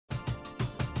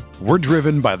We're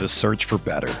driven by the search for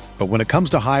better. But when it comes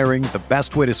to hiring, the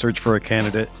best way to search for a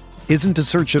candidate isn't to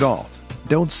search at all.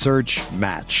 Don't search,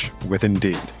 match with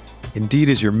Indeed. Indeed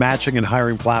is your matching and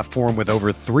hiring platform with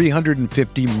over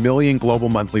 350 million global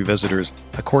monthly visitors,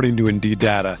 according to Indeed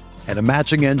data, and a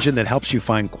matching engine that helps you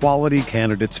find quality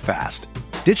candidates fast.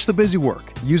 Ditch the busy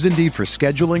work. Use Indeed for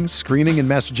scheduling, screening, and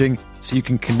messaging so you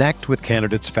can connect with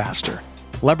candidates faster.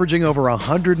 Leveraging over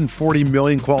 140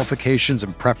 million qualifications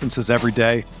and preferences every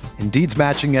day, Indeed's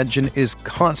matching engine is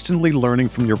constantly learning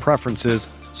from your preferences,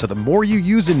 so the more you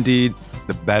use Indeed,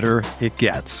 the better it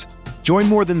gets. Join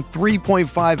more than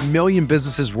 3.5 million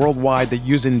businesses worldwide that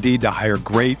use Indeed to hire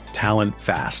great talent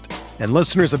fast. And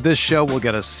listeners of this show will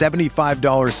get a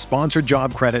 $75 sponsored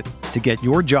job credit to get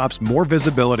your jobs more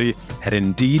visibility at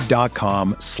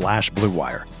Indeed.com/Blue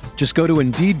Wire. Just go to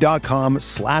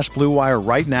Indeed.com/Blue Wire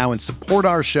right now and support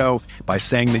our show by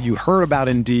saying that you heard about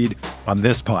Indeed on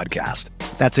this podcast.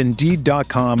 That's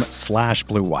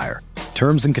Indeed.com/Blue Wire.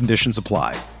 Terms and conditions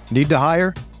apply. Need to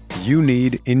hire? You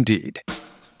need Indeed.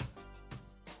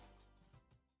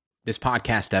 This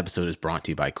podcast episode is brought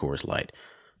to you by Coors Light.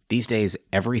 These days,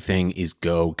 everything is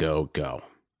go, go, go.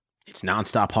 It's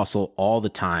nonstop hustle all the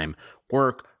time.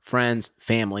 Work, friends,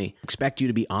 family expect you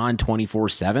to be on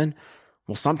 24/7.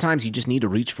 Well, sometimes you just need to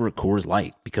reach for a Coors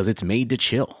Light because it's made to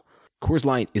chill. Coors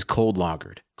Light is cold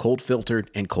lagered, cold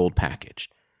filtered, and cold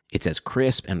packaged. It's as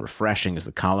crisp and refreshing as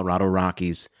the Colorado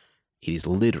Rockies. It is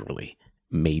literally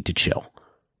made to chill.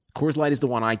 Coors Light is the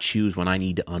one I choose when I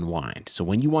need to unwind. So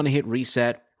when you want to hit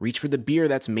reset, reach for the beer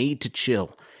that's made to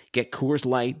chill. Get Coors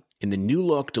Light in the new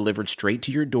look delivered straight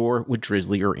to your door with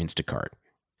Drizzly or Instacart.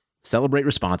 Celebrate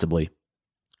responsibly.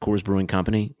 Coors Brewing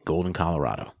Company, Golden,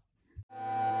 Colorado.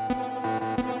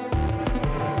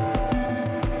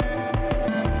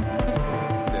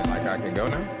 Like I can go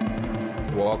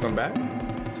now. Welcome back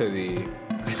to the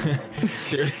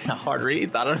Hard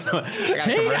Reads. I don't know.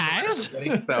 Hey guys.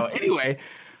 So anyway,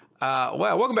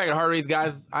 welcome back to Hard Reads,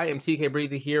 guys. I am TK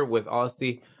Breezy here with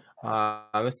Austin.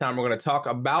 This time we're going to talk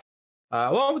about,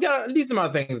 we got a decent amount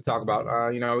of things to talk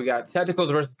about. We got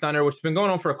Tentacles versus Thunder, which has been going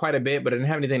on for quite a bit, but I didn't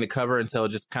have anything to cover until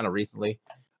just kind of recently.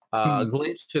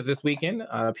 Glitch is this weekend.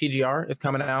 PGR is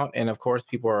coming out, and of course,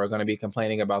 people are going to be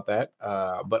complaining about that.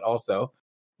 But also,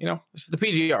 it's just the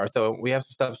PGR, so we have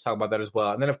some stuff to talk about that as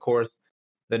well. And then, of course,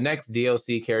 the next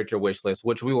DLC character wish list,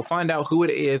 which we will find out who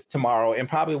it is tomorrow, and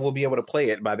probably we'll be able to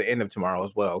play it by the end of tomorrow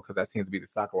as well, because that seems to be the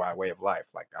Sakurai way of life.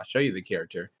 Like, I'll show you the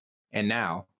character, and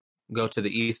now go to the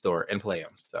e-store and play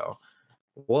them. So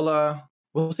we'll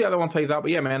see how that one plays out.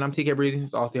 But yeah, man, I'm TK Breezy.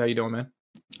 So Austin, how you doing, man?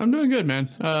 I'm doing good, man.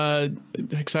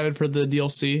 Excited for the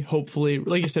DLC. Hopefully,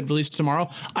 like you said, released tomorrow.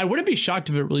 I wouldn't be shocked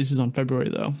if it releases on February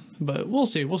though, but we'll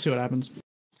see. We'll see what happens.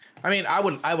 I mean, I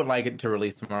would like it to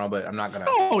release tomorrow, but I'm not gonna.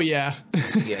 Oh yeah.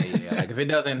 yeah. Like if it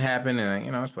doesn't happen,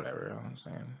 and it's whatever. You know what I'm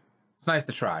saying, it's nice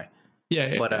to try.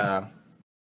 Yeah.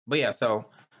 But yeah, so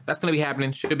that's gonna be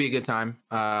happening. Should be a good time.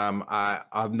 I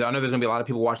know there's gonna be a lot of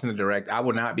people watching the direct. I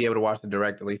will not be able to watch the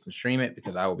direct, at least and stream it,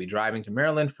 because I will be driving to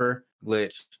Maryland for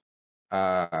Glitch.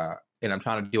 And I'm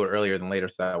trying to do it earlier than later,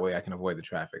 so that way I can avoid the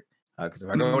traffic. Because if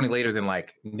I go any later than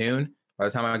like noon, by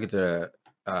the time I get to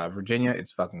Virginia,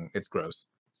 it's gross.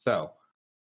 So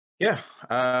yeah.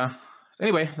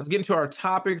 Anyway, let's get into our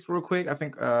topics real quick. I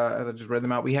think as I just read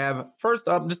them out, we have first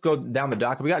up, just go down the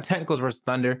docket. We got Tentacles versus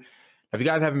Thunder. If you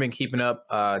guys haven't been keeping up,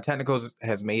 Tentacles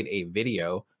has made a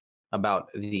video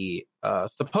about the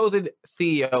supposed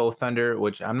CEO of Thunder,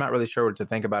 which I'm not really sure what to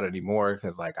think about it anymore,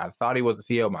 because like I thought he was the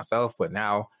CEO myself, but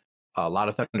now a lot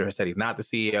of Thunder has said he's not the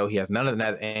CEO. He has none of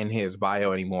that in his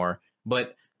bio anymore.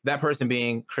 But that person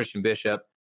being Christian Bishop.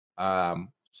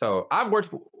 So I've worked,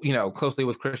 closely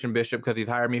with Christian Bishop because he's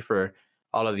hired me for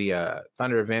all of the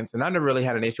Thunder events, and I never really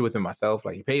had an issue with him myself.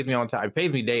 Like he pays me on time, he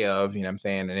pays me day of, you know what I'm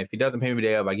saying? And if he doesn't pay me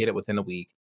day of, I get it within a week.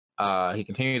 He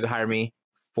continues to hire me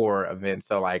for events.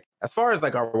 So like, as far as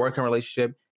like our working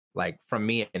relationship, like from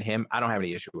me and him, I don't have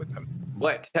any issue with him.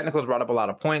 But Technicals brought up a lot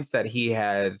of points that he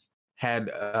has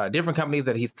had different companies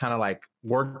that he's kind of like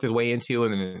worked his way into,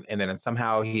 and then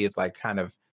somehow he is like kind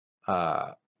of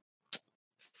not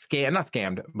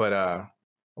scammed, but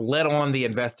led on the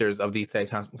investors of these said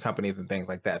companies and things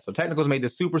like that. So Technicals made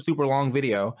this super, super long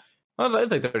video.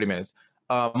 It's like 30 minutes,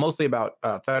 mostly about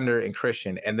Thunder and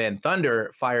Christian. And then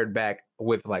Thunder fired back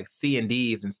with like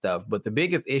C&Ds and stuff. But the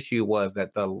biggest issue was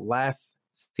that the last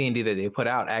C&D that they put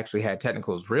out actually had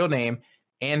Technicals' real name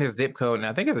and his zip code. And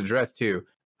I think his address too.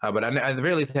 But at the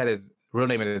very least, had his real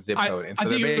name and his zip code. And so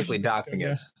they're basically doxing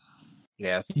it.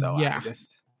 Yeah. So yeah.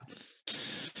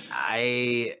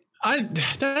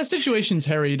 That situation's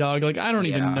hairy, dog. Like, I don't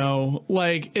even know.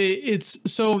 Like,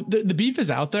 it's so the beef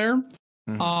is out there.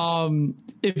 Mm-hmm.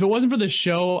 If it wasn't for the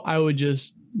show, I would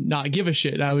just not give a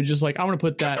shit. I would just like, I'm gonna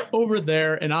put that over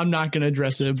there and I'm not gonna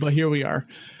address it. But here we are.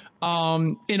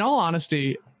 In all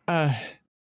honesty, man,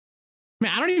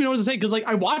 I don't even know what to say because like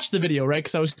I watched the video, right?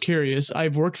 Because I was curious.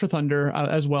 I've worked for Thunder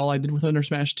as well. I did with Thunder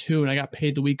Smash 2 and I got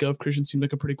paid the week of. Christian seemed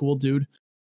like a pretty cool dude.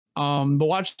 But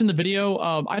watching the video,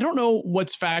 I don't know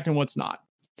what's fact and what's not,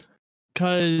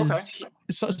 because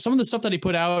some of the stuff that he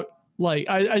put out, like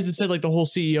as I said, like the whole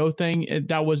CEO thing,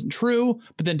 that wasn't true.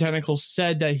 But then Technical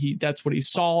said that that's what he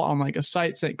saw on like a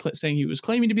site saying he was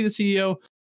claiming to be the CEO.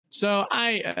 So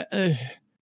I'm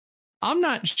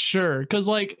not sure because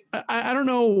like I don't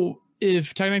know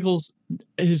if Technical's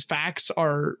his facts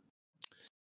are.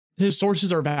 His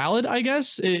sources are valid, I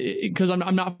guess, because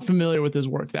I'm not familiar with his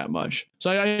work that much. So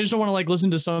I just don't want to like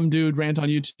listen to some dude rant on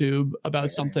YouTube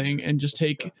about something and just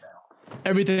take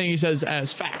everything he says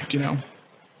as fact, you know?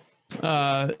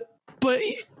 But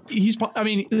I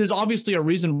mean, there's obviously a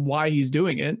reason why he's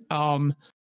doing it.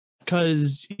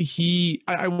 Because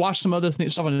I watched some other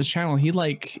stuff on his channel. He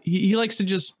likes to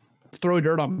just throw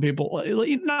dirt on people.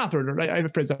 Not throw dirt. I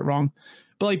phrased that wrong.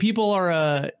 But like people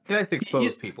are he likes to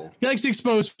expose people. He likes to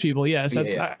expose people. Yes,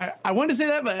 that's I wanted to say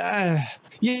that, but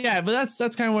but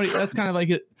that's kind of what that's kind of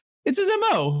like it. It's his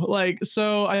MO. Like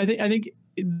so, I think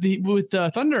with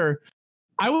Thunder,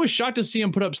 I was shocked to see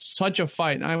him put up such a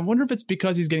fight. And I wonder if it's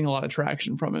because he's getting a lot of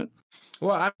traction from it.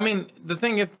 Well, I mean, the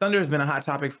thing is, Thunder has been a hot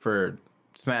topic for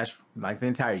Smash like the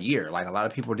entire year. Like a lot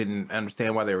of people didn't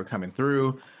understand why they were coming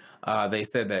through. They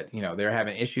said that, you know, they're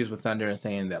having issues with Thunder and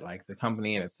saying that like the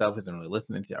company in itself isn't really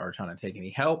listening to or trying to take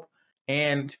any help.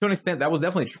 And to an extent, that was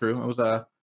definitely true. It was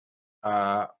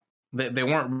they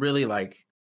weren't really like,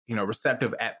 you know,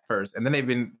 receptive at first. And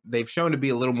then they've shown to be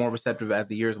a little more receptive as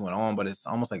the years went on, but it's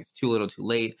almost like it's too little too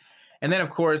late. And then, of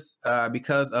course,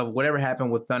 because of whatever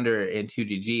happened with Thunder and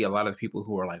 2GG, a lot of the people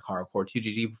who are like hardcore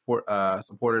 2GG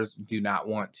supporters do not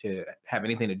want to have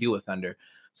anything to do with Thunder.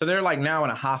 So they're like now in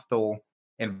a hostile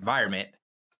environment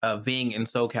of being in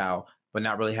SoCal, but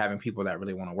not really having people that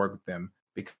really want to work with them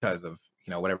because of,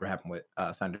 you know, whatever happened with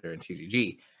Thunder and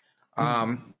 2GG.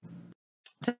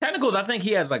 Technicals, I think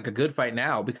he has like a good fight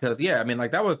now because, I mean,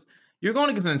 like you're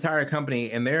going against an entire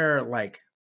company and they're like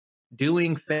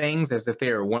doing things as if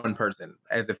they're one person,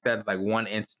 as if that's like one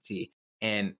entity,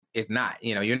 and it's not.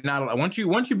 You know, you're not. Once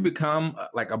you become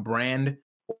like a brand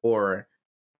or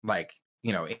like,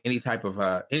 you know, any type of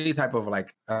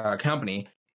like company,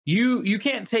 you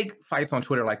can't take fights on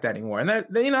Twitter like that anymore. And that,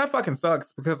 you know, that fucking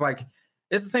sucks because like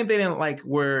it's the same thing in like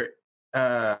where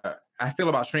I feel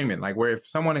about streaming, like where if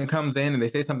someone comes in and they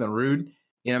say something rude,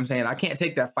 you know what I'm saying, I can't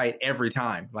take that fight every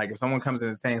time. Like if someone comes in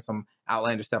and saying some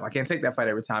outlandish stuff, I can't take that fight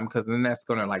every time because then that's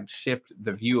going to like shift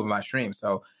the view of my stream.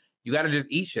 So you got to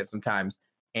just eat shit sometimes.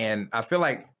 And I feel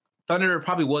like Thunder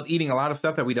probably was eating a lot of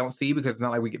stuff that we don't see because it's not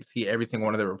like we get to see every single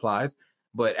one of their replies.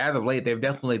 But as of late, they've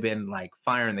definitely been like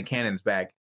firing the cannons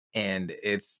back, and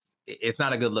it's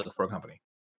not a good look for a company.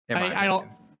 I don't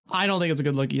think it's a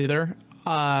good look either.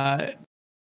 I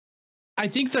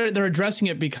think they're addressing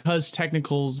it because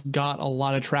Technicals got a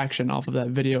lot of traction off of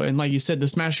that video, and like you said, the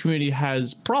Smash community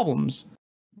has problems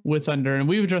with Thunder, and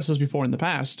we've addressed this before in the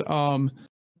past. I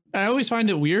always find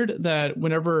it weird that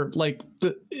whenever like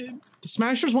the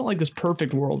Smashers want like this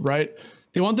perfect world, right?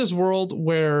 They want this world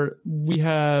where we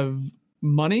have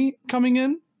money coming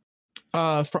in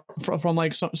from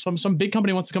like some big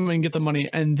company wants to come in and get the money,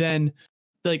 and then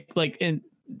then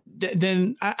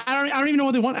I don't even know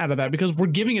what they want out of that because we're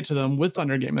giving it to them with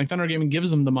Thunder Gaming. Like Thunder Gaming gives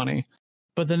them the money,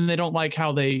 but then they don't like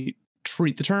how they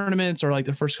treat the tournaments, or like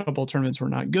the first couple of tournaments were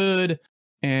not good.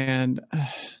 And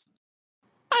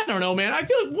I don't know, man. I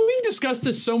feel like we've discussed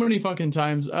this so many fucking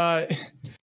times. I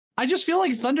just feel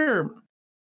like Thunder.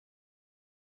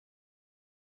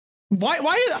 Why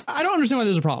I don't understand why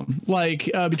there's a problem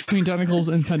like between Technicals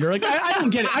and Thunder. Like I don't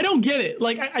get it.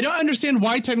 Like I don't understand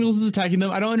why Technicals is attacking them.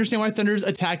 I don't understand why Thunder's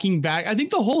attacking back. I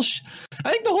think the whole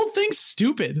thing's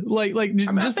stupid. I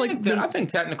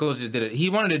think Technicals just did it. He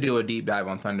wanted to do a deep dive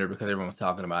on Thunder because everyone was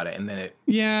talking about it, and then it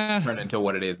turned into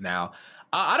what it is now.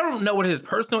 I don't know what his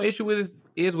personal issue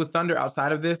is with Thunder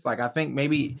outside of this. Like I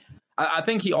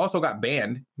think he also got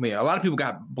banned. I mean, a lot of people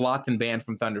got blocked and banned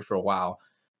from Thunder for a while.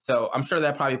 So I'm sure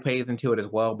that probably plays into it as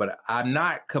well, but I'm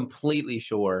not completely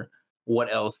sure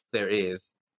what else there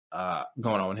is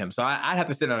going on with him. So I'd have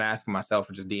to sit down and ask myself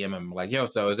or just DM him like, yo,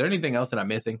 so is there anything else that I'm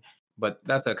missing? But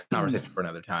that's a conversation for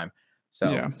another time.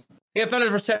 So yeah, Thunder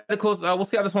versus Technicals. We'll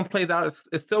see how this one plays out.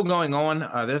 It's still going on.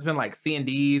 There's been like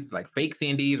C&Ds, like fake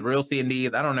C&Ds, real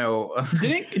C&Ds. I don't know.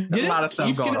 Didn't a lot of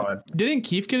stuff going on. Didn't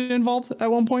Keith get involved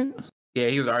at one point? Yeah,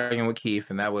 he was arguing with Keith,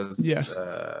 and that was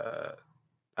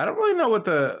I don't really know what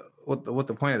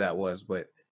the point of that was, but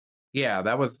yeah,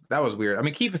 that was weird. I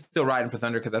mean, Keith is still riding for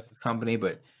Thunder because that's his company,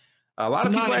 but a lot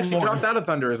of people actually dropped out of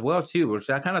Thunder as well too, which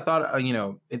I kind of thought,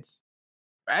 it's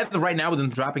as of right now with them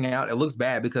dropping out, it looks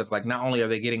bad because like not only are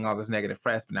they getting all this negative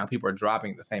press, but now people are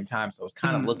dropping at the same time, so it's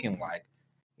kind of looking like,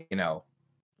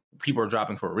 people are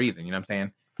dropping for a reason. You know what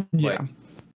I'm saying? Yeah.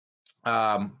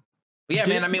 But yeah,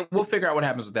 man. I mean, we'll figure out what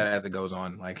happens with that as it goes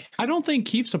on. Like, I don't think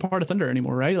Keith's a part of Thunder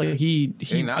anymore, right? Like he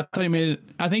I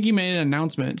think he made an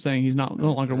announcement saying he's no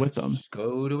longer with them. Just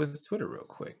go to his Twitter real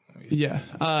quick. Yeah.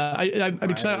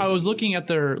 I was looking at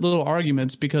their little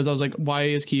arguments because I was like, why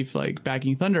is Keith like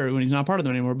backing Thunder when he's not part of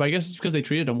them anymore? But I guess it's because they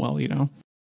treated him well,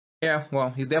 Yeah.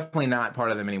 Well, he's definitely not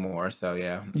part of them anymore. So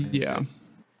yeah.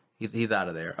 He's out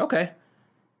of there. Okay.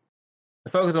 The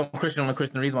focus on Christian.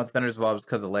 The reason why Thunder's involved is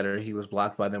because of the letter. He was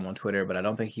blocked by them on Twitter, but I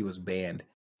don't think he was banned.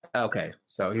 Okay,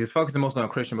 so he was focusing mostly on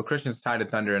Christian, but Christian's tied to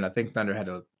Thunder, and I think Thunder had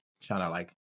to try to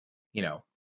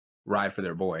ride for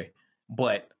their boy.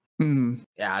 But yeah,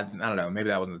 I don't know. Maybe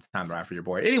that wasn't the time to ride for your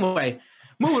boy. Anyway,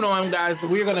 moving on, guys.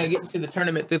 We're gonna get to the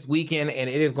tournament this weekend, and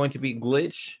it is going to be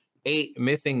Glitch 8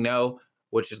 Missing No,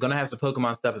 which is gonna have some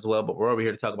Pokemon stuff as well. But we're over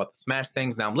here to talk about the Smash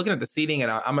things. Now I'm looking at the seeding,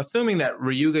 and I'm assuming that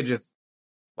Ryuga just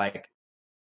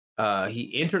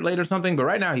he entered late or something, but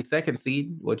right now he's second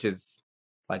seed, which is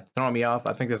like throwing me off.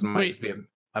 I think this might just be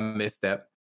a misstep.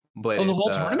 But the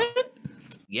whole tournament?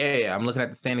 Yeah, I'm looking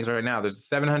at the standings right now. There's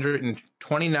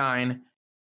 729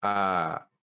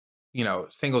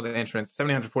 singles entrants,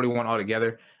 741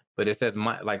 altogether. But it says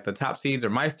the top seeds are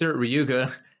Meister,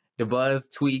 Ryuga,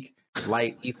 DeBuzz, Tweak,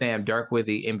 Light, Esam, Dark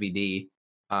Wizzy, MVD.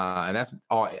 And that's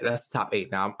all. That's the top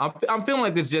 8. Now I'm feeling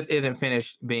like this just isn't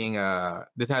finished being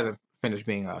this hasn't finished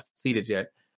being seeded yet.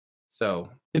 So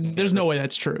there's no way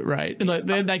that's true, right? Like,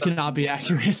 that cannot be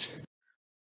accurate.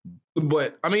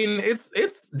 But I mean, it's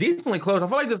decently close. I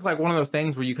feel like this is like one of those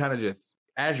things where you kind of just,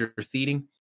 as you're seeding,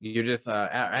 you're just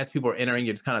as people are entering,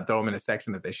 you just kind of throw them in a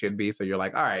section that they should be. So you're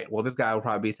like, all right, well, this guy will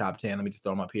probably be top 10. Let me just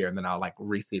throw him up here, and then I'll like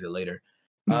reseed it later.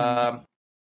 But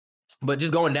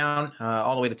just going down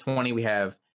all the way to 20, we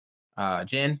have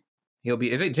Jin.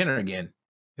 Is it Jin or again?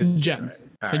 Jen.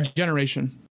 Right.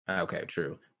 Generation. Okay,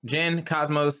 true. Jin,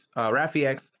 Cosmos,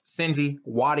 Rafiex, Sinji,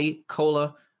 Wadi,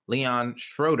 Cola, Leon,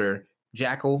 Schroeder,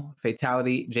 Jackal,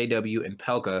 Fatality, JW, and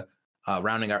Pelka,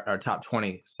 rounding our top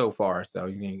 20 so far. So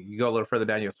you go a little further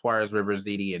down, you have Suarez, Rivers,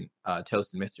 ZD, and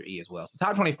Toast and Mr. E as well. So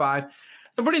top 25.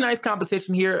 Some pretty nice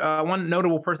competition here. One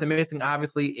notable person missing,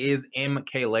 obviously, is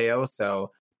MKLeo.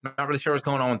 So not really sure what's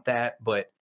going on with that,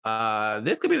 but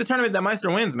this could be the tournament that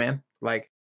Meister wins, man. Like,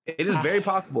 it is very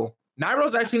possible.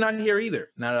 Nairo's actually not here either,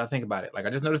 now that I think about it. Like,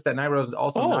 I just noticed that Nairo is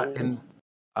also not in.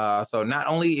 So not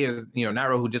only is,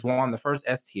 Nairo, who just won the first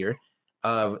S tier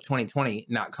of 2020,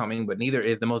 not coming, but neither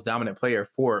is the most dominant player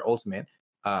for Ultimate,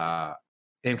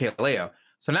 MKLeo.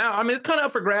 So now, I mean, it's kind of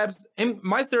up for grabs.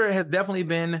 Meister has definitely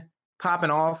been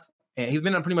popping off, and he's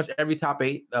been in pretty much every top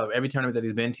 8 of every tournament that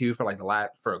he's been to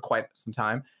for quite some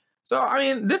time. So, I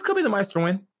mean, this could be the Meister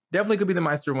win. Definitely could be the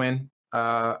Meister win.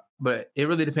 But it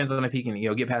really depends on if he can,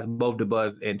 get past both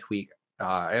DeBuzz and Tweak.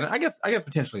 And I guess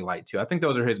potentially Light too. I think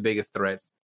those are his biggest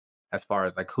threats as far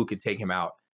as like who could take him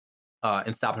out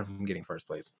and stop him from getting first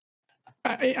place.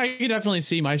 I could definitely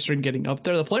see Meister getting up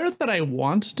there. The player that I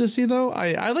want to see, though,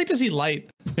 I like to see Light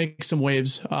make some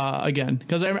waves again,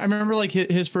 because I remember like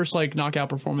his first like knockout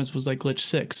performance was like Glitch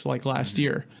 6 like last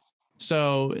year.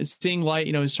 So seeing Light,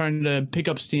 he's trying to pick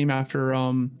up steam after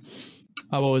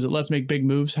what was it? Let's Make Big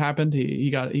Moves happened.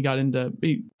 He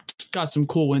got some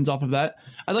cool wins off of that.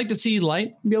 I'd like to see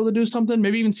Light be able to do something.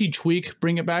 Maybe even see Tweak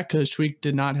bring it back, because Tweak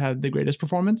did not have the greatest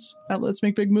performance at Let's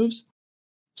Make Big Moves.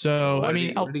 So where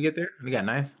did he get there? He got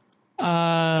 9th.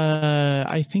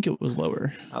 I think it was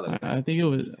lower. I think it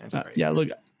was. Yeah, look,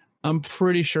 I'm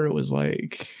pretty sure it was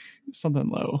like something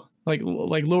low, like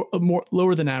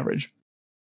lower than average.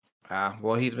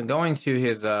 Well, he's been going to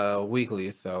his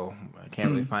weekly, so I can't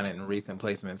really find it in recent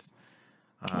placements.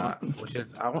 Which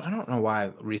is, I don't know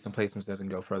why recent placements doesn't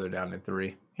go further down than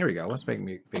 3. Here we go. Let's make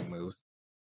big moves.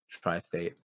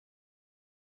 Tri-State.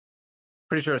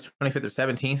 Pretty sure it's 25th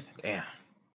or 17th. Damn,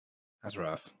 that's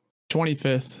rough.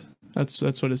 25th. That's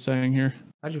what it's saying here.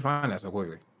 How'd you find that so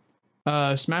quickly?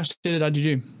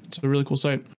 Smashdata.gg. It's a really cool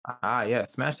site. Yeah,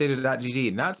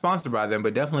 smashdata.gg. Not sponsored by them,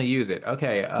 but definitely use it.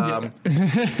 Okay. Yeah,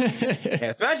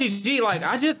 SmashGG, like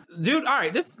dude, all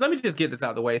right, let me just get this out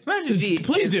of the way. SmashGG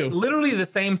Please do. Literally the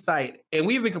same site, and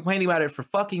we've been complaining about it for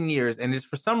fucking years, and just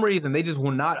for some reason they just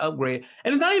will not upgrade.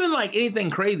 And it's not even like anything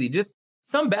crazy, just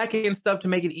some back-end stuff to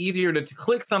make it easier to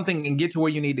click something and get to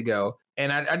where you need to go.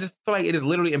 And I just feel like it is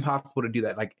literally impossible to do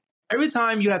that. Like every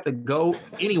time you have to go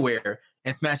anywhere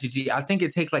in SmashGG, I think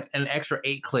it takes like an extra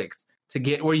 8 clicks to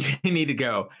get where you need to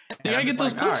go. You gotta get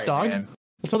those clicks, dog. Man.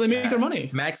 That's how they make their money.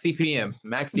 Max CPM.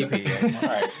 All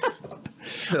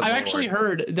right. I've actually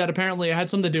heard that apparently it had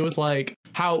something to do with like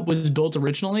how it was built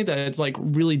originally, that it's like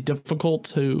really difficult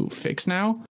to fix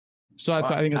now. So I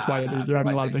think that's why they're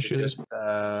having a lot of issues.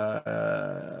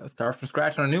 Start from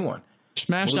scratch on a new one.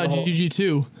 Smash.gg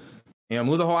too.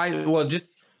 Move the whole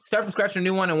just start from scratch on a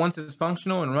new one, and once it's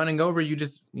functional and running over, you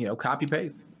just copy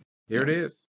paste. Here it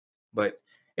is. But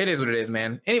it is what it is,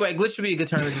 man. Anyway, Glitch should be a good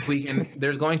tournament this weekend.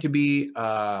 There's going to be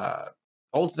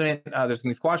Ultimate, there's going to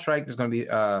be Squad Strike, there's going to be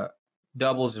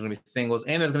doubles, there's going to be singles,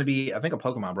 and there's going to be, I think, a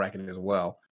Pokemon bracket as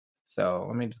well. So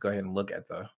let me just go ahead and look at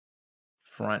the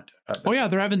front. Yeah,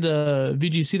 they're having the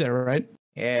VGC there, right?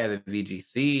 Yeah, the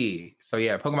VGC. So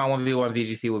yeah, Pokemon 1v1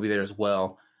 VGC will be there as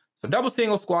well. So double,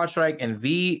 single, Squad Strike, and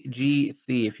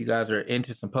VGC. If you guys are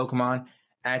into some Pokemon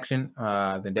action,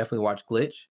 then definitely watch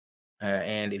Glitch.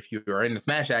 And if you are into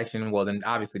Smash action, well, then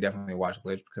obviously definitely watch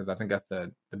Glitch, because I think that's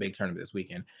the big tournament this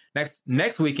weekend.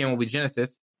 Next weekend will be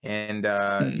Genesis, and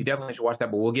you definitely should watch that,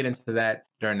 but we'll get into that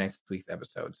during next week's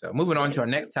episode. So moving on to our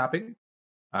next topic,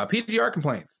 PGR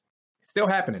complaints. Still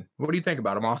happening. What do you think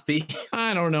about them, Austin?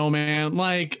 I don't know, man.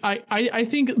 Like, I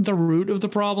think the root of the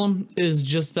problem is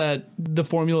just that the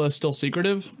formula is still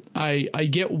secretive. I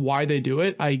get why they do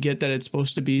it. I get that it's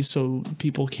supposed to be so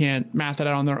people can't math it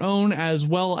out on their own, as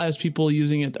well as people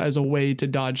using it as a way to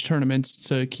dodge tournaments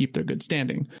to keep their good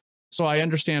standing. So I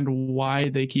understand why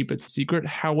they keep it secret.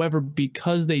 However,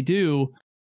 because they do,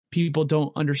 people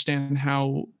don't understand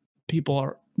how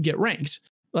people get ranked.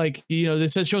 Like,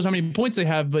 this shows how many points they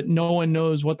have, but no one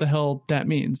knows what the hell that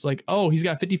means. Like, oh, he's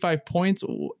got 55 points.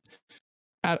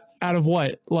 Out of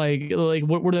what? Like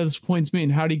what do those points mean?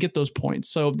 How do you get those points?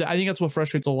 So I think that's what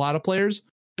frustrates a lot of players,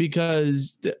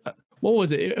 because what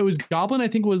was it? It was Goblin, I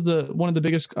think, was one of the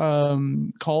biggest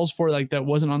calls for like that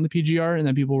wasn't on the PGR, and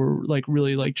then people were like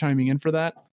really like chiming in for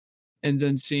that, and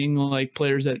then seeing like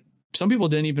players that some people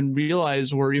didn't even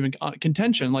realize were even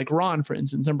contention, like Ron, for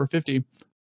instance, number 50.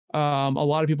 A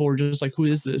lot of people were just like, who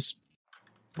is this?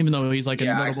 Even though he's like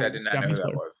actually, I did not know who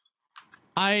that was.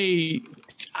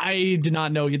 I did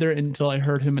not know either until I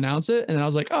heard him announce it, and I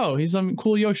was like, oh, he's some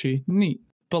cool Yoshi, neat.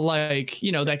 But like,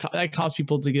 that caused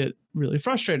people to get really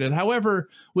frustrated. However,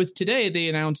 with today, they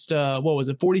announced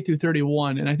 40 through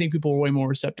 31, and I think people were way more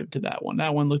receptive to that one.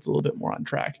 That one looked a little bit more on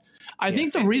track. I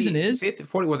think 50, the reason is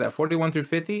 40 was that 41 through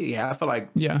 50. Yeah, I feel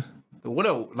like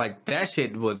that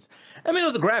shit was. I mean, it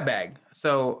was a grab bag.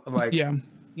 So like, yeah,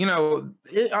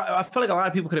 I feel like a lot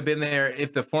of people could have been there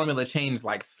if the formula changed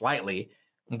like slightly.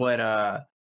 But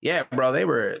yeah, bro, they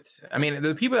were. I mean,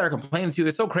 the people that are complaining too,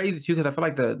 it's so crazy too, because I feel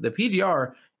like the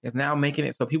PGR is now making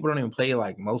it so people don't even play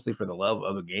like mostly for the love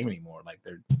of the game anymore. Like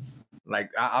they're like,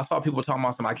 I saw people talking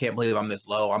about I can't believe I'm this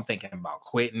low. I'm thinking about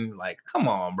quitting. Like, come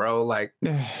on, bro. Like,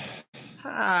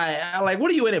 like, what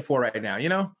are you in it for right now?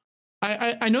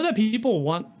 I know that people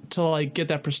want to like get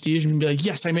that prestige and be like,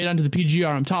 yes, I made it onto the PGR,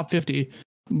 I'm top 50.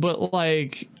 But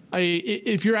like,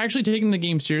 if you're actually taking the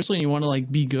game seriously and you want to like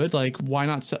be good, like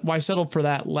why settle for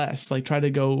that less? Like try to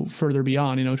go further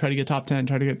beyond, try to get top 10,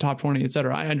 try to get top 20,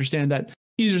 etc. I understand that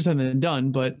easier said than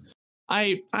done, but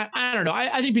I don't know.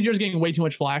 I think PGR is getting way too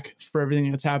much flack for everything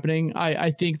that's happening.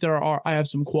 I think I have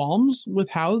some qualms with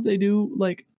how they do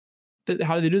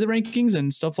how they do the rankings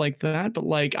and stuff like that. But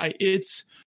like I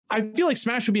feel like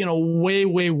Smash would be in a way,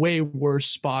 way, way worse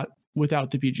spot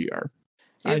without the PGR.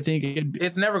 I think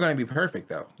it's never going to be perfect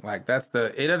though. Like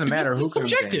it doesn't matter who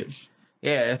comes in.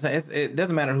 Yeah, it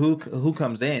doesn't matter who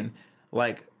comes in.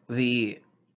 Like the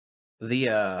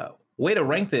way to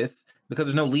rank this, because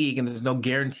there's no league and there's no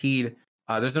guaranteed,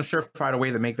 there's no surefire way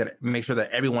to make sure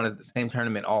that everyone is at the same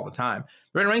tournament all the time.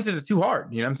 The way to rank this is too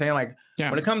hard. You know what I'm saying? Like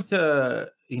when it comes to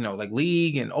like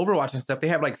league and Overwatch and stuff, they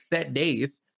have like set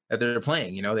days that they're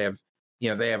playing.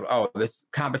 They have this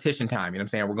competition time. You know what I'm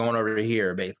saying? We're going over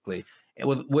here basically.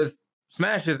 With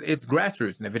Smash, it's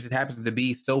grassroots, and if it just happens to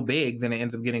be so big, then it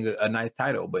ends up getting a nice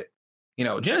title. But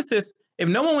Genesis, if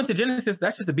no one went to Genesis,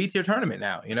 that's just a B tier tournament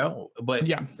now. But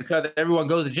yeah, because everyone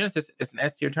goes to Genesis, it's an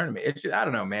S tier tournament. It's just, I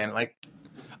don't know, man. Like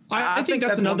I think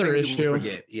that's another issue.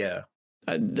 Yeah.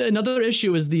 another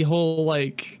issue is the whole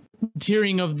like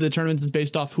tiering of the tournaments is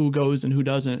based off who goes and who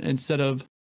doesn't, instead of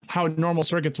how normal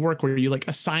circuits work, where you like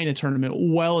assign a tournament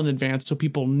well in advance so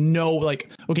people know, like,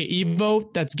 okay,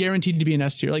 Evo, that's guaranteed to be an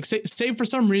S tier. Like say for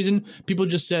some reason people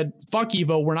just said fuck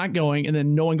Evo, we're not going, and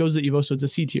then no one goes to Evo, so it's a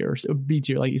C tier or B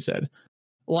tier, like you said.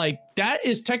 Like that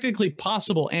is technically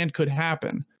possible and could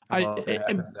happen. Hope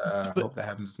that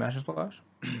happens to Smash and Splash.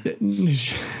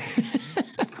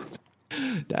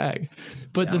 Dag.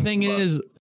 But the thing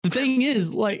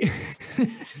is like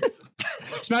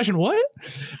smashing what?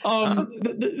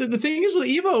 The thing is with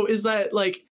Evo is that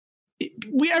like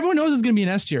everyone knows it's gonna be an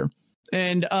S tier.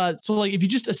 And so like if you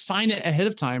just assign it ahead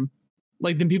of time,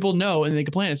 like then people know and they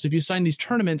can plan it. So if you assign these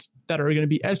tournaments that are gonna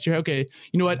be S tier, okay,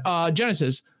 you know what?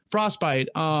 Genesis, Frostbite,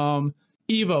 Evo,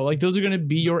 like those are gonna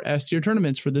be your S tier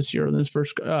tournaments for this year, this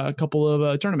first couple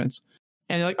of tournaments.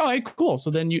 And you're like, oh, hey, cool. So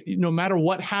then you no matter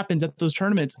what happens at those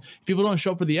tournaments, if people don't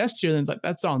show up for the S tier, then it's like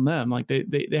that's on them. Like they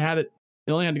had it.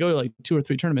 They only had to go to like 2 or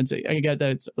 3 tournaments. I get that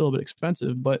it's a little bit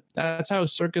expensive, but that's how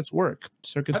circuits work.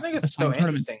 Circuits. I think it's so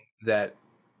interesting that,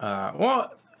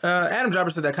 Adam Jobber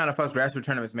said that kind of fucks grassroots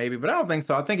tournaments maybe, but I don't think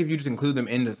so. I think if you just include them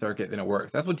in the circuit, then it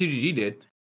works. That's what TGG did.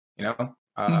 You know,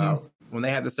 when they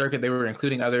had the circuit, they were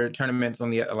including other tournaments on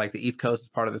the like the East Coast as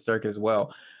part of the circuit as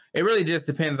well. It really just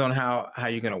depends on how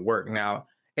you're going to work. Now,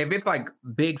 if it's like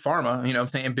big pharma, you know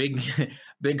what I'm saying,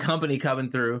 big company coming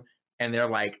through and they're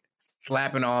like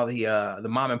slapping all the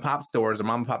mom and pop stores or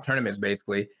mom and pop tournaments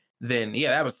basically, then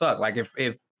yeah, that would suck. Like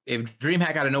if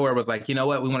DreamHack out of nowhere was like, you know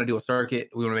what, we want to do a circuit,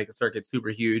 we want to make the circuit super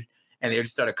huge, and they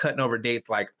just started cutting over dates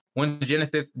like when's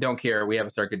Genesis, don't care, we have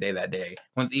a circuit day that day.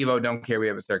 When's Evo, don't care, we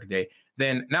have a circuit day.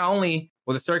 Then not only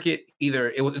will the circuit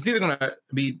it's either going to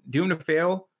be doomed to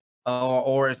fail,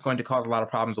 or it's going to cause a lot of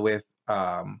problems with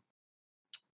the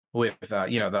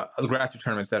grassroots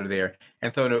tournaments that are there,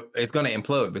 and so it's going to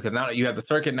implode because now you have the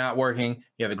circuit not working,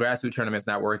 you have the grassroots tournaments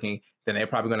not working. Then they're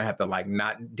probably going to have to like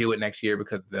not do it next year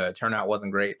because the turnout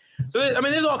wasn't great. So I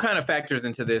mean, there's all kind of factors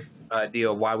into this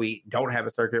deal why we don't have a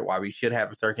circuit, why we should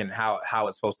have a circuit, and how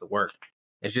it's supposed to work.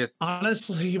 It's just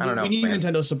honestly, we need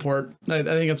Nintendo support. I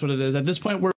think that's what it is. At this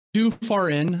point, we're too far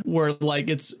in where like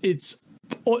it's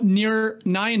near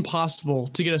nigh impossible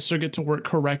to get a circuit to work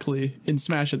correctly in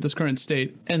Smash at this current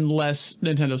state unless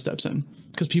Nintendo steps in,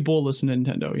 because people will listen to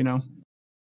Nintendo, you know.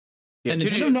 Yeah, and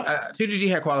 2GG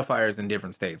had qualifiers in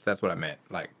different states. That's what I meant.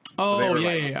 Like,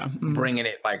 bringing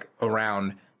it like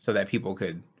around so that people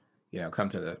could, come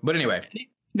to the. But anyway,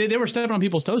 they were stepping on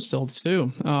people's toes still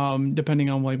too,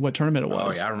 depending on like what tournament it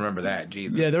was. Oh yeah, I remember that.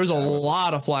 Jesus. Yeah, there was a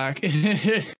lot of flack.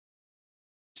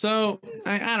 So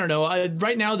I don't know.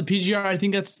 Right now, the PGR, I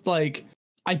think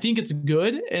it's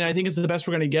good, and I think it's the best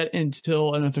we're going to get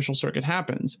until an official circuit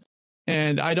happens.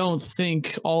 And I don't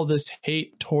think all this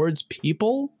hate towards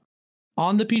people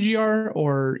on the PGR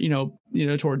or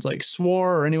towards like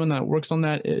SWAR or anyone that works on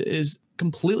that is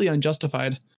completely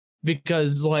unjustified,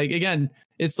 because like again,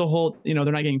 it's the whole they're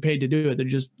not getting paid to do it.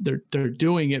 They're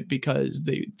doing it because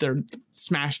their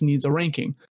Smash needs a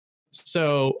ranking.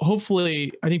 So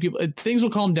hopefully, I think things will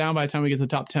calm down by the time we get to the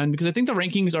top 10, because I think the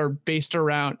rankings are based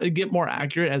around, they get more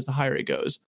accurate as the higher it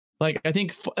goes. Like I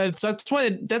think that's why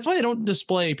they don't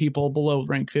display people below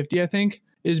rank 50. I think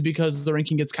is because the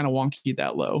ranking gets kind of wonky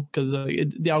that low, because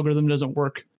the algorithm doesn't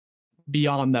work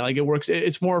beyond that. Like it works,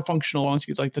 it's more functional once it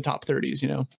gets like the top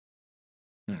 30s.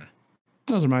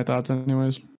 Those are my thoughts,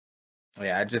 anyways.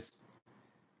 Yeah,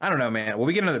 I don't know, man. Will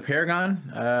we get another Paragon?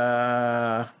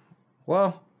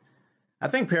 Well. I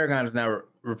think Paragon is now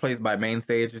replaced by Main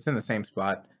Stage. It's in the same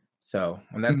spot. So,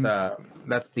 and that's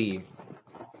the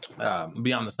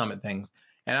Beyond the Summit things.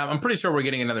 And I'm pretty sure we're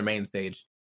getting another Main Stage.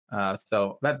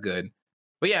 So that's good.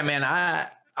 But yeah, man, I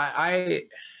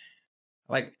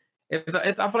like it's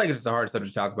I feel like it's just a hard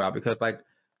subject to talk about, because like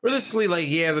realistically, like,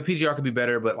 yeah, the PGR could be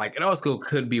better, but like it also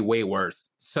could be way worse.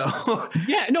 So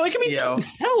yeah, no, it can be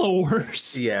hella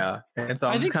worse. Yeah, and so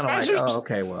I'm just kind of like, oh,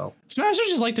 okay, well, Smashers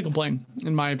just like to complain,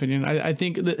 in my opinion. I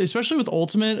think that especially with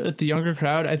Ultimate, with the younger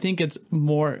crowd, I think it's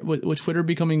more with Twitter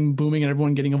becoming booming and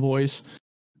everyone getting a voice.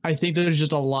 I think there's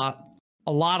just a lot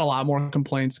more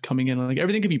complaints coming in. Like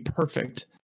everything could be perfect,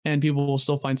 and people will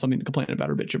still find something to complain about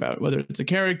or bitch about, whether it's a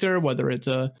character, whether it's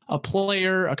a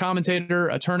player, a commentator,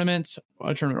 a tournament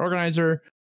organizer,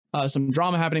 some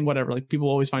drama happening, whatever. Like people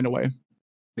will always find a way.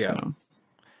 Yeah.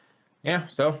 Yeah.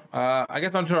 So I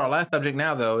guess on to our last subject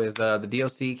now, though, is the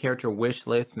DLC character wish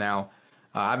list. Now,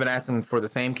 I've been asking for the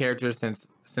same characters since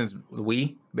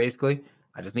Wii, basically.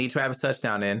 I just need Travis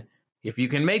Touchdown in. If you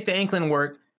can make the Inkling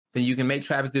work, then you can make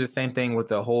Travis do the same thing with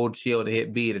the hold shield to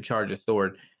hit B to charge a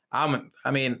sword. I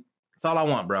mean, it's all I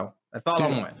want, bro. That's all I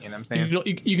want. You know what I'm saying?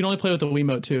 You can only play with the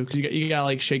Wiimote too, because you got to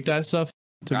like shake that stuff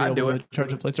to be able to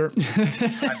charge the lightsaber.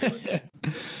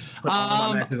 Put all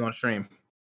my matches on stream.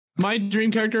 My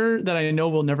dream character that I know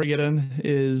will never get in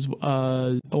is one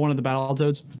of the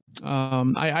Battletoads.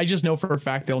 I just know for a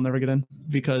fact they'll never get in,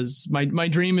 because my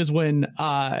dream is when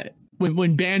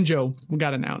Banjo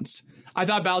got announced. I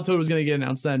thought Battletoad was going to get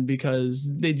announced then, because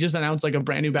they just announced like a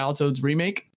brand new Battletoads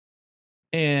remake,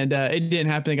 and it didn't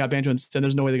happen. They got Banjo instead.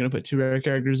 There's no way they're going to put 2 rare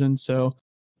characters in. So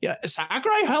yeah,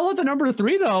 Sakurai held at the number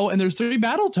 3 though, and there's 3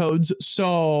 Battletoads.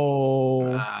 So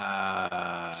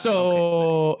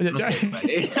okay.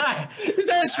 Is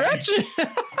that a stretch?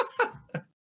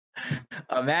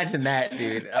 Imagine that,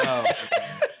 dude. Oh,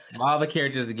 all the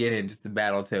characters to get in just the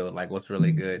Battletoad, like what's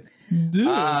really good. Dude,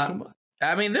 come on.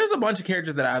 I mean, there's a bunch of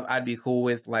characters that I'd be cool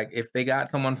with. Like if they got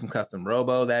someone from Custom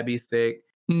Robo, that'd be sick.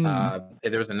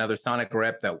 If there was another Sonic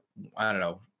rep that I don't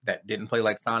know that didn't play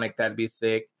like Sonic, that'd be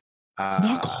sick.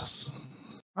 Knuckles.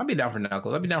 I'd be down for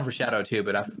Knuckles. I'd be down for Shadow too,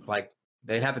 but I like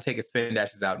they'd have to take his spin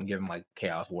dashes out and give him like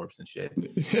Chaos Warps and shit.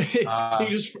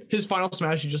 His final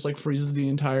smash, he just like freezes the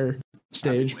entire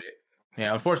stage.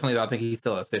 Yeah, unfortunately, though, I think he's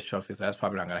still a assist trophy, so that's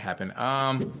probably not going to happen.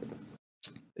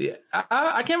 Yeah,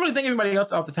 I can't really think of anybody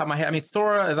else off the top of my head. I mean,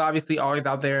 Sora is obviously always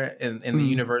out there in the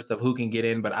universe of who can get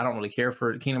in, but I don't really care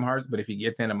for Kingdom Hearts. But if he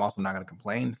gets in, I'm also not going to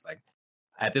complain. It's like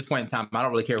at this point in time, I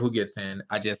don't really care who gets in.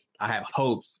 I have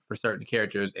hopes for certain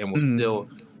characters, and will still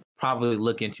probably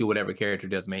look into whatever character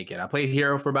does make it. I played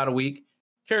Hero for about a week.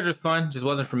 Character's fun, just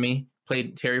wasn't for me.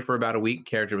 Played Terry for about a week.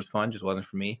 Character was fun, just wasn't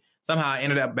for me. Somehow I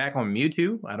ended up back on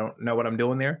Mewtwo. I don't know what I'm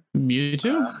doing there.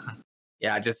 Mewtwo?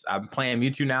 Yeah, I'm playing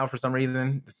Mewtwo now for some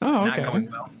reason. It's not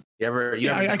going well.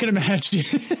 I can imagine.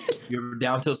 You ever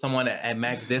down to someone at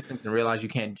max distance and realize you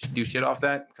can't do shit off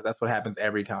that? Because that's what happens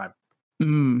every time.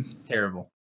 Terrible.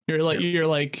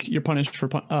 You're punished for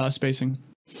spacing.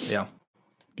 Yeah.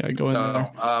 Gotta go in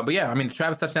there. But yeah, I mean,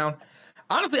 Travis touchdown.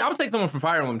 Honestly, I would take someone from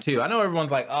Fire Emblem too. I know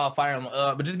everyone's like, "Oh, Fire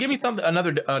Emblem," but just give me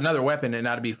another weapon, and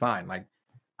that'd be fine. Like,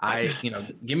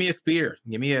 give me a spear,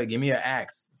 give me an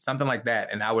axe, something like that,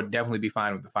 and I would definitely be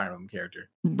fine with the Fire Emblem character.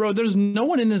 Bro, there's no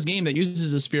one in this game that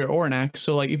uses a spear or an axe,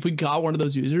 so like if we got one of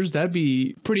those users, that'd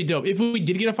be pretty dope. If we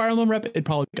did get a Fire Emblem rep, it'd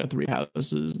probably got 3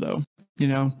 houses though, you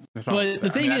know. But the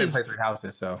thing is, I didn't play 3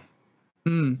 houses, so.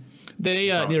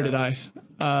 Neither did I.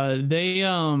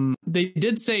 They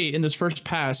did say in this first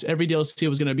pass every DLC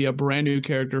was going to be a brand new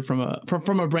character from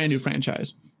a brand new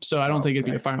franchise. So I don't think it'd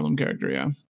be a Fire Emblem character. Yeah.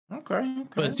 Okay.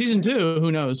 But season 2,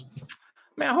 who knows?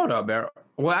 Man, hold up, Bear.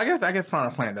 Well, I guess Piranha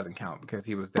Plant doesn't count because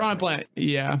he was Piranha Plant.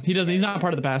 Yeah, he doesn't. He's not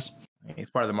part of the past. He's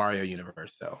part of the Mario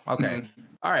universe. So okay.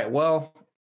 All right. Well,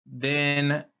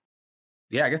 then.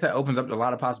 Yeah, I guess that opens up a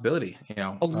lot of possibility. You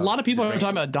know, a lot of people are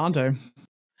talking about Dante.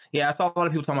 Yeah, I saw a lot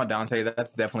of people talking about Dante.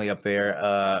 That's definitely up there.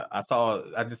 I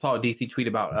just saw a DC tweet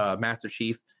about Master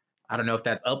Chief. I don't know if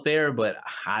that's up there, but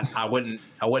I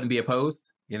wouldn't be opposed.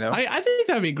 You know, I think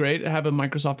that'd be great to have a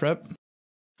Microsoft rep.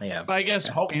 Yeah, but I guess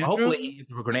hopefully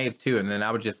for grenades too, and then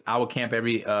I would camp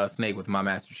every snake with my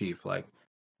Master Chief. Like,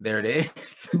 there it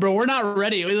is. Bro, we're not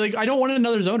ready. Like, I don't want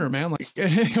another zoner, man. Like.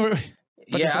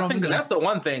 Yeah, I think that's the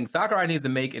one thing Sakurai needs to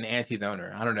make an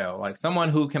anti-zoner. I don't know, like someone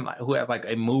who has like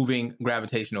a moving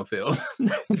gravitational field.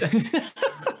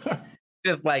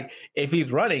 Just like if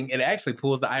he's running, it actually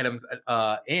pulls the items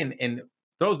in and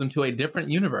throws them to a different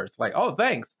universe. Like, oh,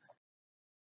 thanks.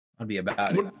 I'd be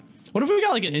about it. What if we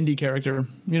got like an indie character?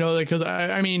 You know, because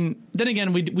I mean, then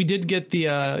again, we did get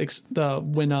the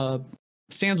when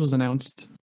Sans was announced.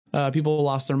 People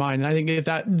lost their mind. And I think if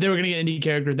they were going to get an indie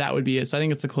character, that would be it. So I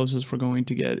think it's the closest we're going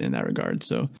to get in that regard.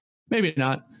 So maybe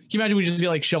not. Can you imagine we just get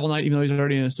like Shovel Knight, even though he's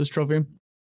already an assist trophy?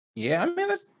 Yeah, I mean,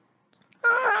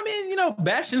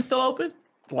 Bastion's still open.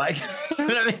 Like, you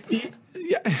know what I mean?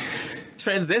 Yeah.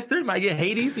 Transistor might get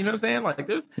Hades. You know what I'm saying? Like,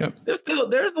 there's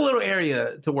a little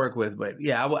area to work with. But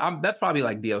yeah, that's probably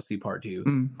like DLC part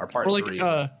 2 or part 3.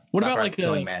 What about like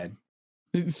mad?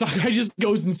 Sakurai just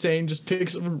goes insane, just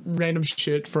picks random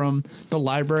shit from the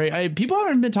library. People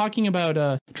haven't been talking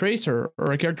about Tracer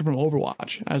or a character from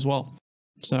Overwatch as well.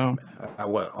 So,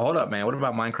 hold up, man. What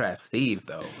about Minecraft Steve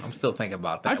though? I'm still thinking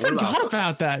about that. I forgot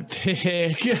about that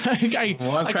pick. I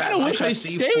kind of wish I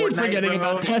stayed Fortnite, forgetting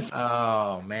about that.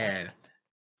 Oh man,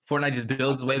 Fortnite just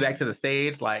builds its way back to the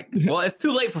stage. Like, well, it's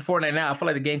too late for Fortnite now. I feel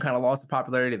like the game kind of lost the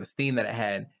popularity of the steam that it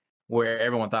had. Where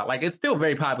everyone thought like it's still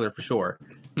very popular for sure,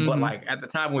 but like at the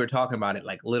time we were talking about it,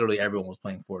 like literally everyone was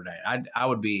playing Fortnite. That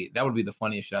would be the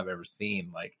funniest shit I've ever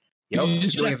seen. Like,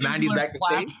 just bring his 90s back to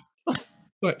stage.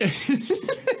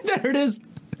 There it is.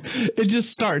 It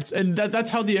just starts, and that's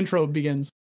how the intro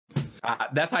begins.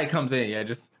 That's how it comes in. Yeah,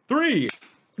 just 3,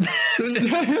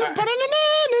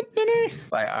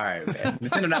 Like, all right, man.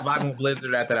 Nintendo not vibing with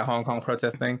Blizzard after that Hong Kong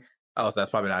protest thing. Oh, so that's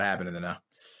probably not happening then now.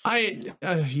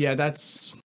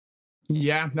 That's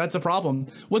a problem.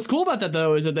 What's cool about that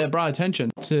though is that they brought attention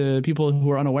to people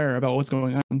who are unaware about what's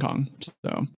going on in Hong Kong.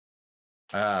 So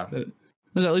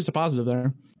there's at least a positive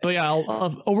there. But yeah,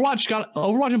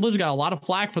 Overwatch and Blizzard got a lot of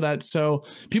flack for that. So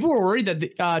people were worried that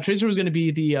the Tracer was going to be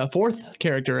the fourth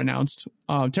character announced,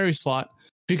 Terry slot,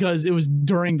 because it was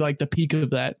during like the peak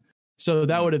of that. So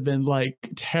that would have been like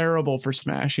terrible for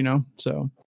Smash, you know.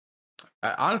 So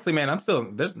honestly, man,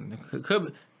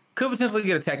 could potentially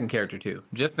get a Tekken character too.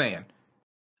 Just saying,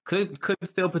 could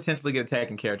still potentially get a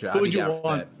Tekken character. Who would you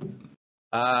want?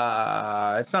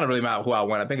 It's not really about who I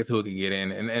want. I think it's who can get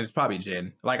in, and it's probably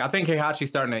Jin. Like I think Heihachi's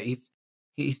starting to.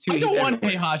 He's too. I don't want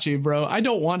Heihachi, bro. I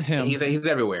don't want him. He's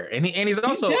everywhere, and he's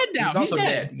also dead now. He's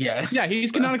dead. Yeah, yeah,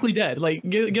 he's canonically dead. Like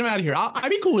get him out of here. I'd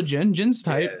be cool with Jin. Jin's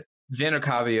tight. Yeah. Jin or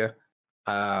Kazuya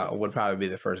would probably be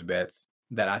the first bets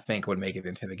that I think would make it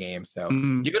into the game. So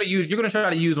you're gonna try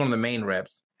to use one of the main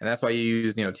reps, and that's why you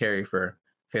use Terry for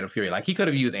Fatal Fury. Like he could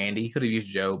have used Andy, he could have used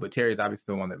Joe, but Terry's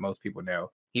obviously the one that most people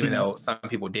know, even though some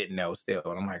people didn't know still.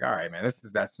 And I'm like, all right, man, this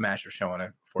is that Smasher showing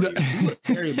it for you. Who is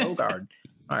Terry Bogard?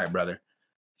 All right, brother.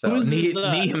 So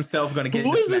Nee himself gonna get.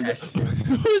 Who is this?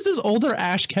 Who is this older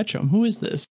Ash Ketchum? Who is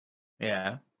this?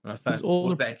 Yeah, that's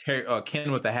older. That Terry,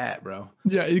 Ken with the hat, bro.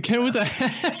 Yeah, Ken with the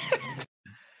hat.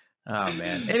 Oh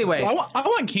man. Anyway, I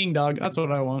want King, dog. That's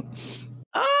what I want.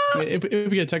 If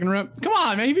we get a Tekken rep, come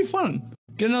on, man, he'd be fun.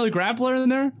 Get another grappler in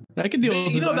there. That could deal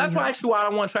with. That's why I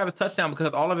want Travis Touchdown,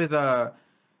 because all of his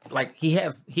he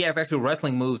has actual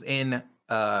wrestling moves in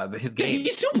his game.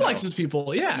 He suplexes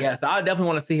people. Yeah. Yeah. So I definitely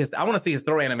want to see his. I want to see his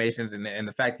throw animations and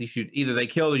the fact he should either they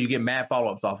kill or you get mad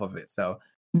follow ups off of it. So.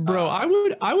 Bro, I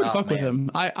would fuck with him.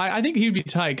 I think he'd be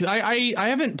tight, because I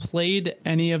haven't played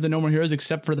any of the No More Heroes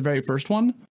except for the very first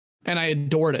one. And I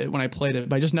adored it when I played it,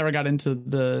 but I just never got into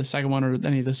the second one or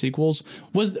any of the sequels.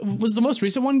 Was the most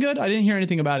recent one good? I didn't hear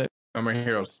anything about it. No More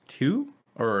Heroes 2?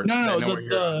 Or no,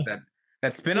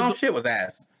 that spin-off shit was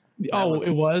ass.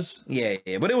 It was? Yeah,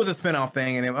 but it was a spin-off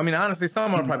thing. And I mean, honestly,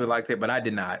 someone probably liked it, but I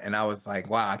did not. And I was like,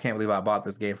 wow, I can't believe I bought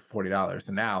this game for $40.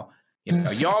 And now,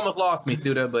 you almost lost me,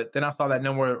 Suda. But then I saw that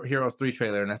No More Heroes 3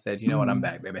 trailer and I said, you know what? I'm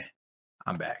back, baby.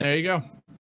 I'm back. There you go.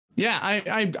 Yeah,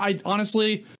 I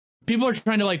honestly, people are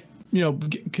trying to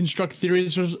construct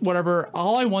theories or whatever.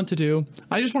 All I want to do,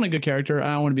 I just want a good character, and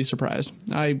I want to be surprised.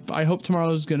 I hope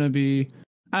tomorrow's gonna be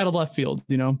out of left field.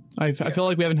 I feel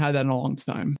like we haven't had that in a long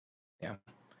time. Yeah.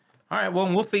 All right.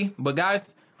 Well, we'll see. But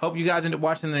guys, hope you guys end up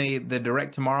watching the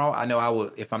direct tomorrow. I know I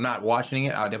will. If I'm not watching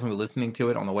it, I'll definitely be listening to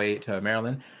it on the way to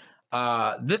Maryland.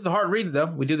 This is Hard Reads, though.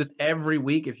 We do this every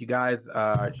week. If you guys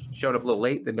showed up a little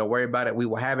late, then don't worry about it. We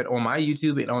will have it on my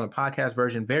YouTube and on the podcast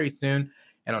version very soon.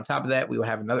 And on top of that, we will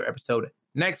have another episode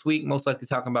next week, most likely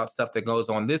talking about stuff that goes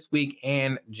on this week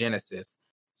and Genesis.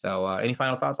 So any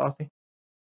final thoughts, Austin?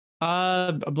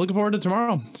 I'm looking forward to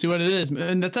tomorrow. See what it is.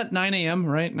 And that's at 9 a.m.,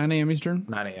 right? 9 a.m. Eastern?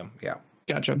 9 a.m., yeah.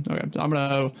 Gotcha. Okay. So I'm going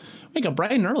to wake up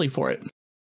bright and early for it.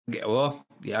 Yeah, well,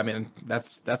 yeah, I mean,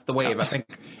 that's the wave. I think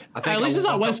at least it's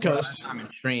on West Coast. I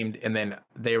streamed, and then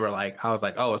they were like, I was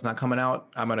like, oh, it's not coming out.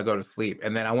 I'm going to go to sleep.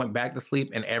 And then I went back to sleep,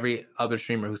 and every other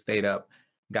streamer who stayed up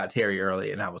got Terry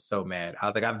early, and I was so mad. I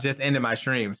was like, I've just ended my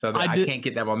stream, so that I can't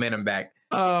get that momentum back.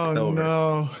 Oh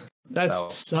no, that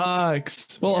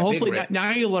sucks. Well, yeah, hopefully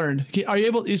now you learned. Are you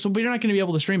able? So, but you're not going to be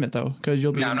able to stream it though, because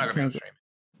you'll be. No, I'm not going to stream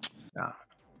it. No,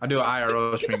 I'll do an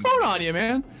IRL stream. Get the phone on you,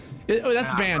 man.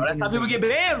 That's banned. Bro, that's how people get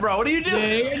banned, bro. What are you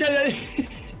doing?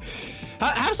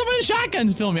 Have somebody in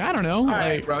shotguns film me. I don't know. All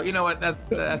right, bro. You know what?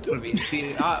 That's gonna be.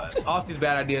 See, all these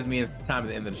bad ideas mean it's time at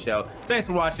the end of the show. Thanks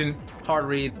for watching Hard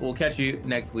Reads. We'll catch you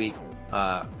next week.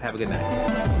 Have a good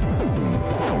night.